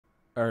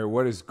All right,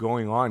 what is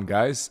going on,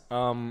 guys?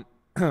 So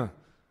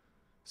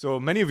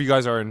many of you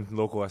guys are in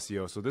local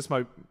SEO, so this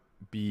might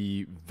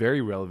be very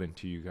relevant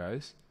to you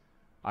guys.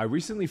 I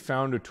recently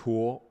found a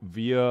tool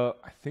via,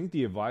 I think,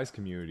 the Advise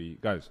community.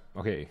 Guys,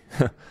 okay.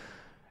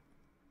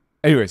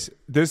 Anyways,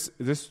 this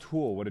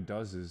tool, what it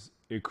does is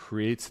it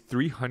creates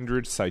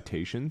 300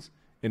 citations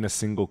in a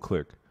single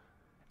click.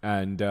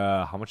 And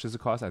how much does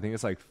it cost? I think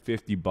it's like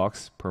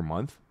 $50 per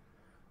month.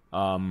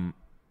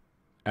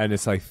 And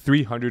it's like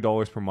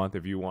 $300 per month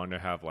if you want to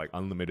have like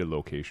unlimited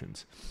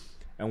locations.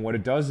 And what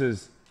it does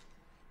is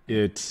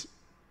they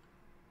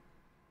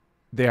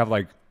have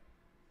like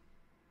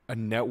a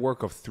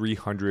network of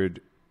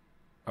 300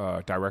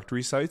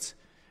 directory sites.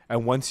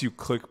 And once you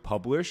click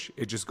publish,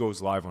 it just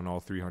goes live on all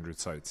 300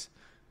 sites.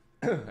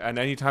 And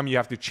anytime you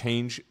have to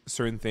change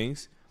certain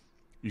things,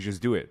 you just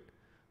do it.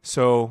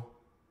 So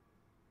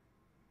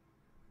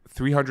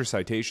 300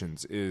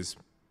 citations is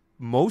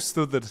most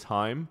of the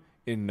time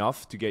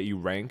enough to get you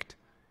ranked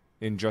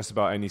in just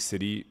about any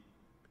city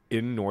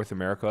in North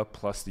America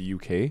plus the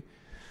UK.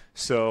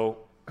 So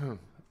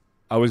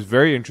I was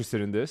very interested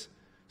in this.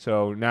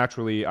 So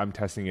naturally, I'm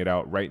testing it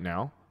out right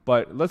now.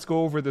 But let's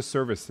go over the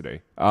service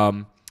today.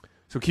 So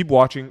keep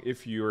watching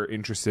if you're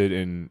interested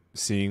in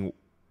seeing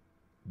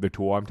the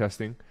tool I'm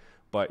testing.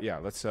 But yeah,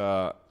 let's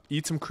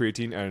eat some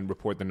creatine and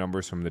report the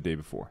numbers from the day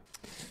before.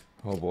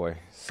 Oh boy.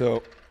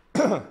 So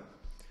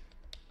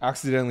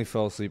accidentally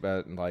fell asleep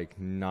at like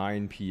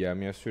 9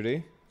 p.m.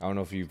 yesterday. I don't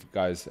know if you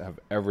guys have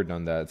ever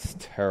done that. It's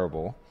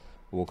terrible.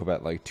 Woke up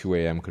at like 2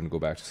 a.m. Couldn't go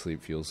back to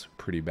sleep. Feels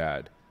pretty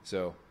bad.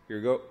 So here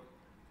we go.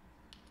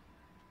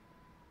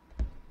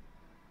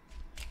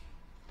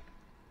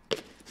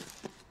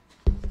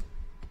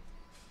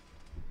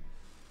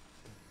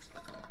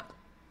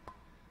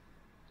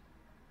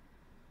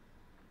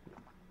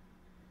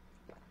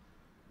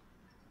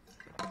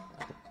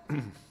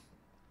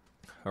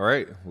 All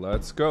right,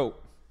 let's go.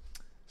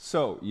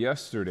 So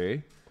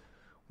yesterday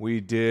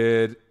we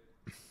did,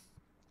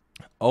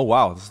 oh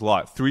wow, this is a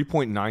lot.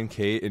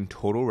 3.9K in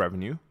total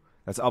revenue.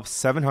 That's up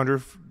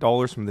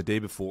 $700 from the day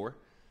before.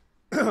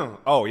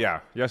 Oh yeah,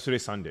 yesterday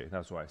Sunday.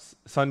 That's why.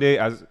 Sunday,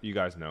 as you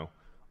guys know,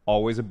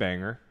 always a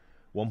banger.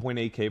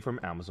 1.8K from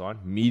Amazon.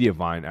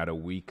 Mediavine at a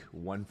week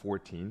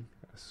 114.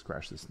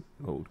 Scratch this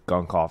little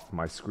gunk off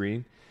my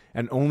screen.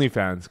 And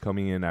OnlyFans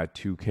coming in at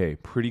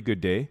 2K. Pretty good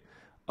day.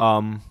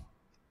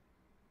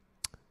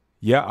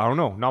 Yeah, I don't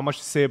know. Not much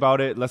to say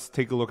about it. Let's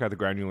take a look at the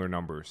granular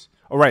numbers.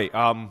 All right,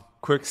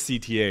 quick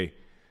CTA.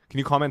 Can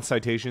you comment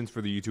citations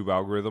for the YouTube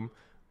algorithm?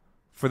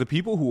 For the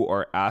people who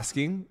are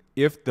asking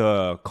if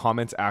the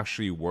comments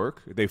actually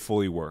work, they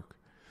fully work.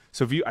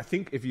 So I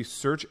think if you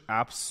search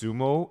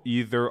AppSumo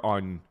either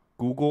on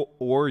Google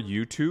or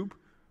YouTube,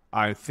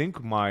 I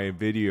think my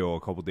video a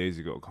couple days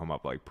ago come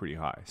up like pretty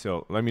high.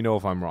 So let me know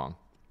if I'm wrong.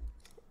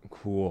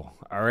 Cool.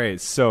 All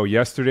right. So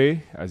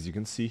yesterday, as you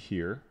can see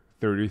here,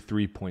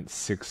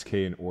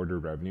 33.6K in order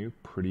revenue.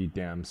 Pretty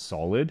damn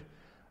solid.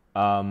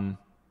 Not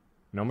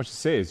much to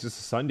say. It's just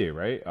a Sunday,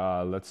 right?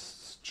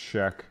 Let's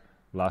check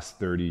last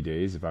 30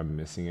 days if I'm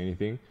missing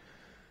anything.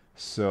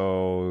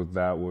 So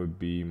that would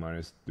be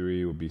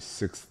 -3, would be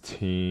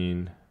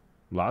 16.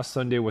 Last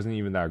Sunday wasn't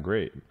even that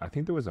great. I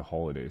think there was a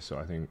holiday, so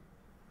I think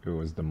it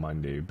was the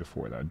Monday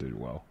before that did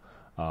well.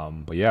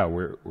 But yeah,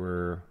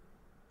 we're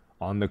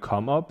on the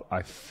come up.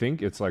 I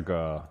think it's like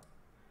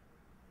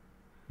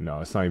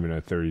no, it's not even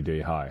a 30-day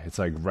high. It's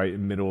like right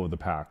in the middle of the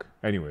pack.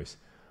 Anyways,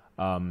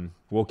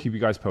 we'll keep you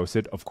guys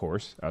posted, of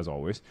course, as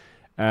always.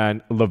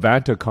 And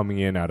Levanta coming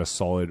in at a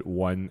solid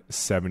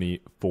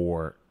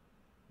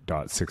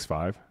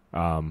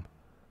 174.65.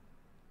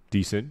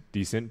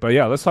 Decent. But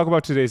yeah, let's talk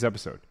about today's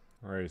episode.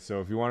 All right, so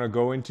if you want to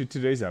go into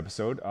today's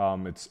episode,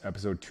 it's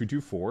episode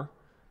 224.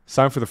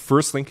 Sign for the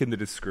first link in the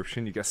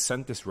description. You get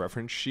sent this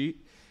reference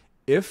sheet.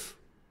 If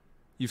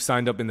you've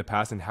signed up in the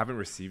past and haven't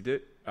received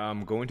it,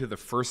 go into the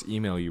first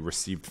email you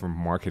received from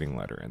marketing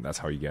letter, and that's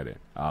how you get it.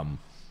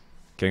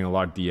 Getting a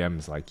lot of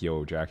DMs like,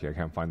 yo, Jackie, I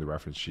can't find the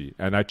reference sheet.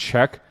 And I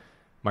check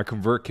my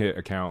ConvertKit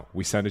account.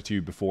 We sent it to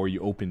you before you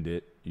opened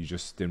it. You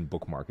just didn't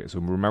bookmark it. So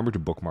remember to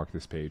bookmark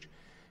this page.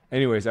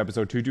 Anyways,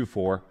 episode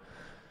 224.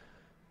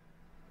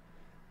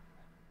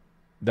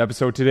 The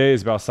episode today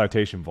is about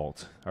Citation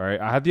Vault. All right,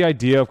 I had the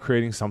idea of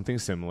creating something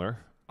similar.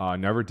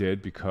 Never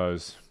did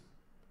because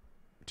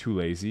too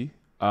lazy.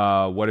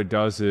 What it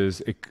does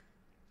is it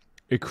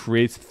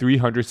creates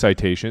 300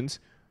 citations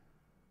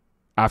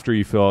after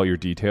you fill out your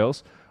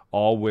details,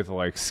 all with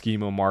like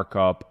schema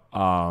markup.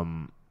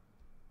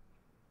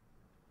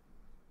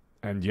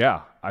 And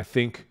yeah, I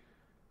think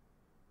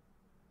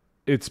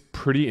it's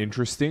pretty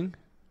interesting.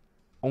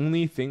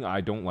 Only thing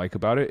I don't like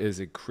about it is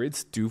it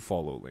creates do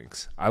follow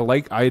links.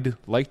 I'd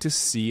like to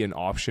see an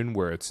option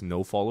where it's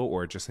no follow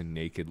or just a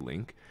naked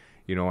link.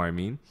 You know what I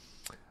mean?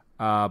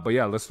 But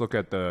yeah, let's look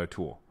at the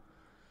tool.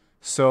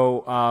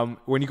 So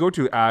when you go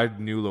to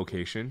add new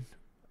location,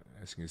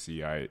 as you can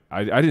see, I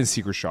didn't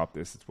secret shop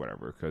this. It's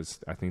whatever because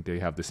I think they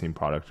have the same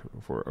product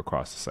for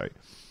across the site.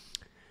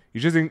 You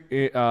just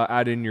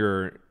add in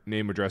your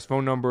name, address,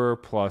 phone number,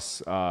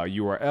 plus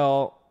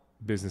URL,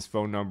 business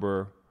phone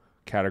number,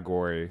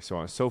 category, so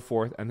on and so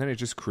forth, and then it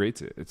just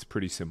creates it. It's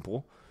pretty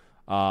simple.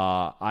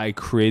 I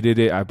created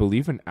it, I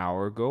believe, an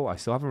hour ago. I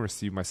still haven't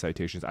received my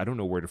citations. I don't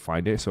know where to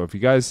find it. So if you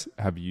guys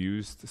have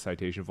used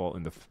Citation Vault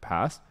in the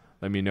past,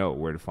 let me know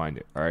where to find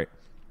it. All right.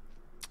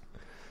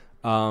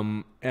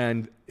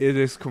 And it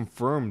is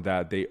confirmed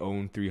that they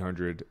own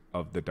 300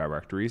 of the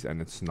directories,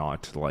 and it's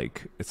not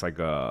like, it's like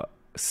a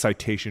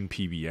citation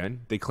PBN.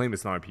 They claim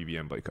it's not a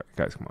PBN, but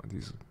guys, come on,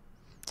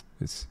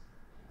 it's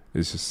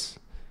just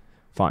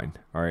fine.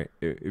 All right.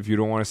 If you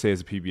don't want to say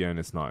it's a PBN,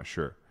 it's not,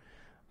 sure.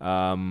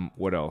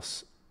 What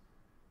else?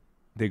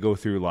 They go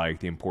through like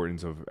the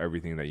importance of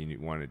everything that you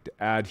wanted to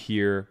add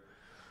here.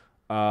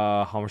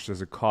 How much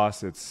does it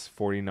cost? It's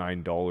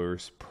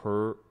 $49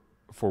 for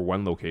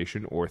one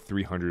location, or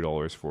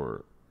 $300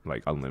 for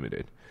like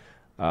unlimited.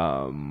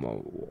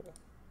 What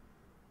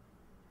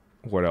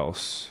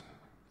else?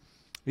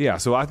 Yeah,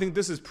 so I think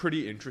this is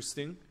pretty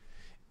interesting.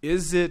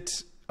 Is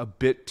it a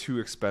bit too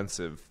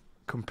expensive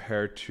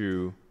compared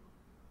to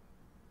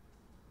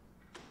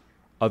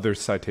other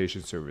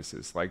citation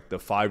services, like the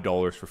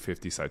 $5 for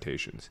 50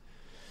 citations?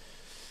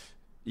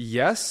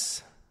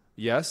 Yes,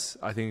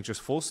 I think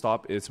just full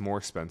stop, it's more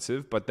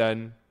expensive, but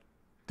then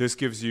this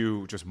gives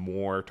you just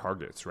more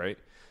targets, right?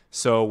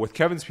 So with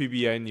Kevin's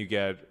PBN, you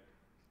get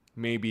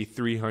maybe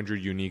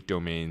 300 unique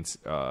domains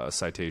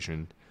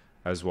citation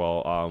as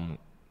well.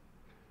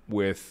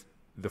 With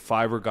the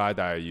Fiverr guide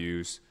that I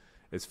use,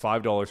 it's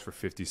 $5 for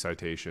 50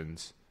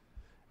 citations.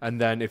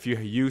 And then if you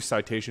use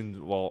citations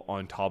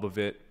on top of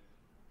it,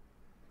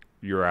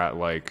 you're at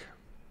like,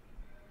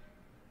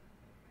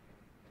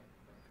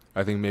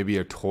 I think maybe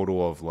a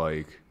total of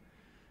like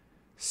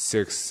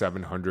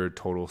 600-700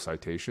 total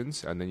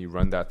citations. And then you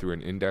run that through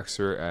an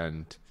indexer,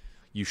 and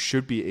you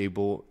should be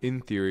able,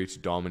 in theory, to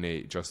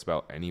dominate just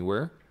about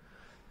anywhere.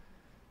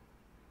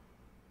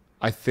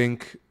 I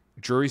think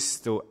jury's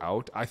still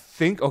out. I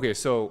think, okay,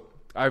 so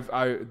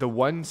the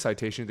one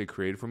citation they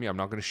created for me, I'm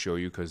not going to show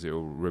you because it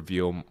will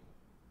reveal,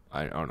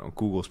 I don't know,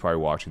 Google's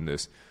probably watching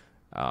this.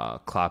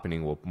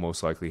 Clapping will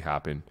most likely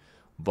happen.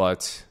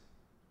 But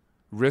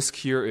risk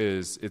here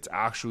is it's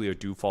actually a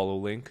do follow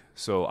link.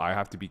 So I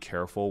have to be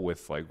careful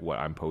with like what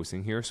I'm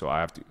posting here. So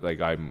I have to,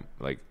 like, I'm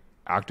like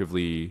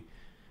actively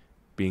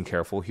being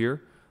careful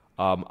here.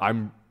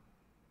 I'm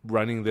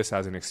running this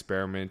as an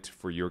experiment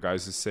for your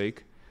guys'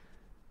 sake.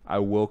 I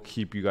will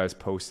keep you guys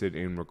posted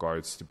in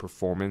regards to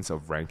performance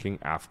of ranking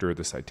after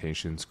the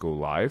citations go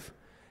live.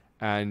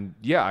 And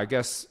yeah, I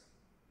guess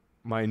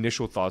my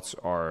initial thoughts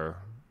are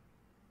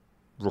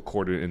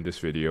recorded in this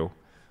video.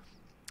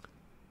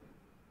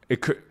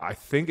 I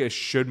think it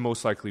should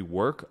most likely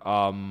work.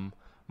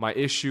 My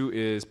issue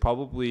is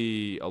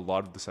probably a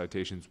lot of the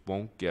citations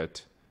won't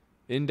get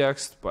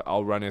indexed, but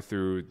I'll run it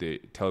through the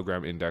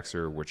Telegram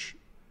indexer, which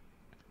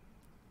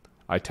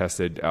I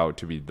tested out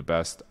to be the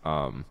best.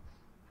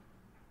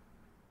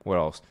 What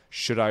else?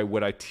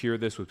 Would I tier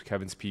this with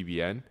Kevin's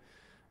PBN?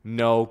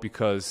 No,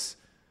 because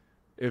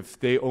if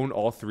they own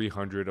all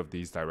 300 of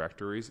these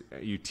directories,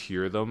 you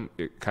tier them,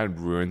 it kind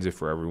of ruins it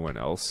for everyone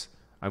else.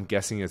 I'm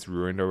guessing it's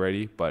ruined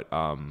already, but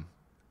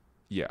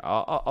yeah,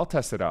 I'll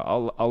test it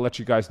out. I'll let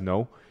you guys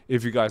know.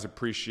 If you guys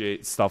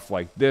appreciate stuff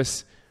like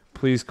this,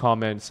 please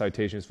comment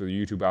citations for the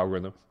YouTube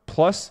algorithm.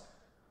 Plus,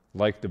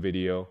 like the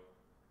video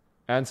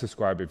and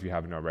subscribe if you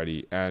haven't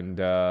already. And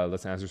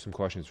let's answer some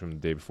questions from the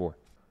day before.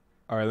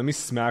 All right, let me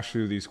smash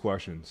through these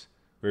questions.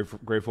 Very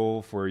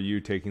grateful for you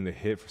taking the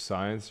hit for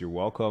science. You're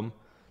welcome.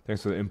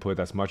 Thanks for the input.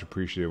 That's much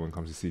appreciated when it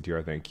comes to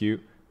CTR. Thank you.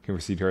 Came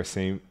for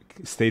CTR,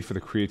 stayed for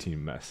the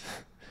creatine mess.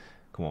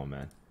 Come on,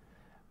 man.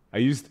 I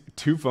used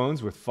 2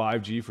 phones with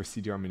 5G for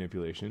CTR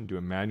manipulation. Do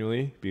it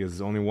manually because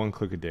it's only 1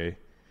 click a day.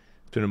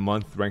 It's been a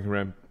month. Ranking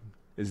ramp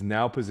is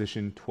now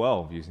position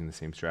 12 using the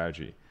same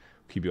strategy.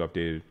 Keep you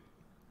updated.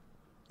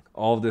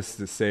 All of this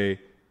to say,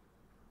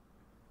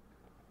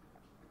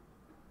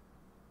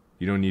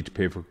 you don't need to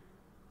pay for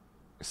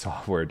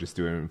software. Just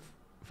do it in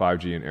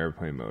 5G in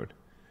airplane mode.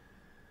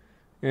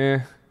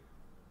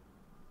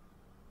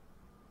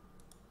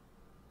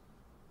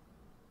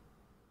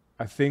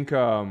 I think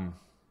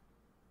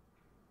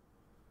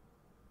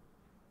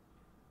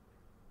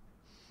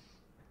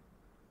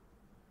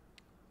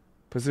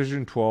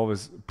position 12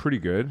 is pretty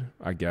good,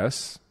 I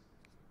guess.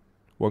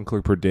 1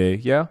 click per day.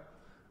 Yeah.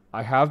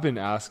 I have been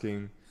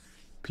asking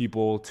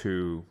people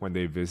to, when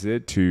they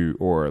visit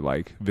or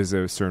like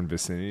visit a certain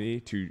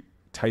vicinity, to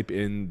type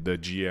in the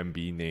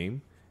GMB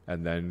name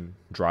and then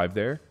drive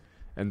there.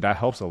 And that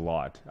helps a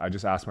lot. I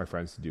just asked my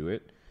friends to do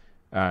it.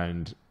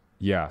 And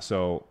yeah,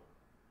 so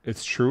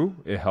it's true.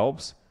 It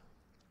helps.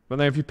 But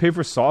then if you pay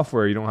for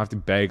software, you don't have to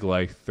beg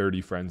like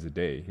 30 friends a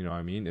day. You know what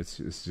I mean? It's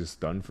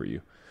just done for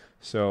you.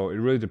 So it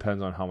really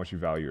depends on how much you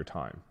value your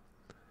time.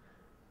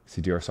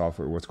 CTR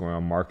software, what's going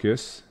on?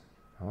 Marcus.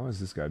 How long has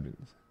this guy been?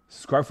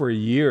 Subscribe for a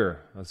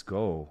year. Let's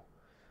go.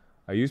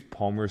 I use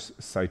Palmer's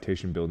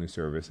citation building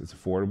service. It's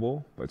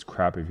affordable, but it's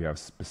crap if you have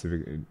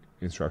specific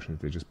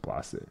instructions. They just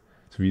blast it.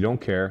 So if you don't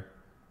care,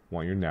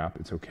 want your nap,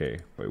 it's okay,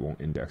 but it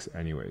won't index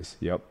anyways.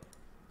 Yep.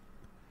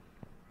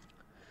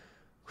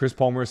 Chris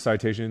Palmer's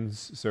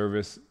citations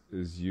service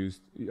is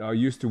used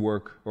to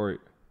work, or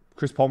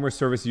Chris Palmer's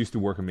service used to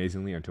work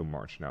amazingly until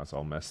March. Now it's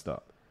all messed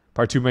up.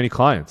 Probably too many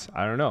clients.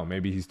 I don't know.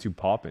 Maybe he's too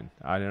popping.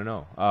 I don't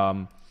know.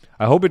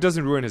 I hope it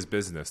doesn't ruin his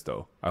business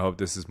though. I hope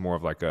this is more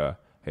of like a,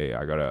 hey,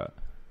 I gotta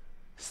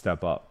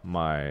step up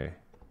my.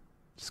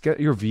 Just get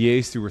your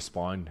VAs to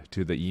respond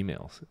to the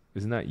emails.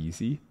 Isn't that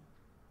easy?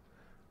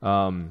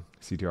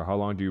 CTR. How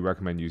long do you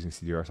recommend using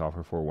CTR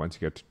software for? Once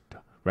you get to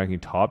ranking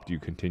top, do you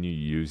continue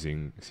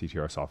using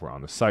CTR software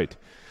on the site?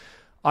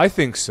 I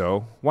think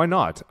so. Why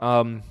not?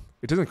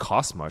 It doesn't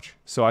cost much.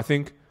 So I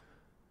think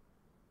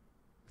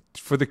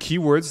for the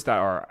keywords that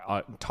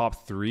are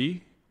top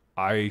 3,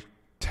 I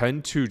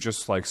tend to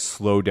just like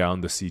slow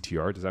down the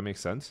CTR. Does that make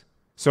sense?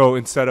 So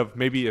instead of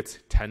maybe it's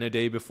 10 a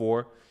day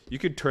before, you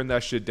could turn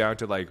that shit down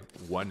to like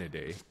 1 a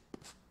day.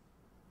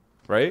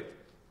 Right?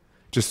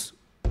 Just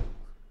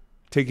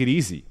take it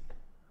easy.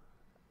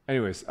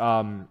 Anyways,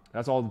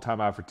 that's all the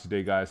time I have for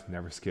today, guys.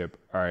 Never skip.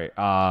 All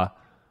right.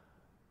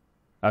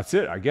 That's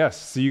it, I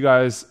guess. See you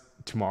guys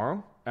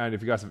tomorrow. And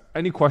if you guys have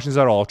any questions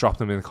at all, drop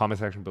them in the comment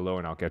section below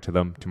and I'll get to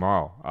them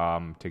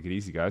tomorrow. Take it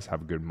easy, guys.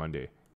 Have a good Monday.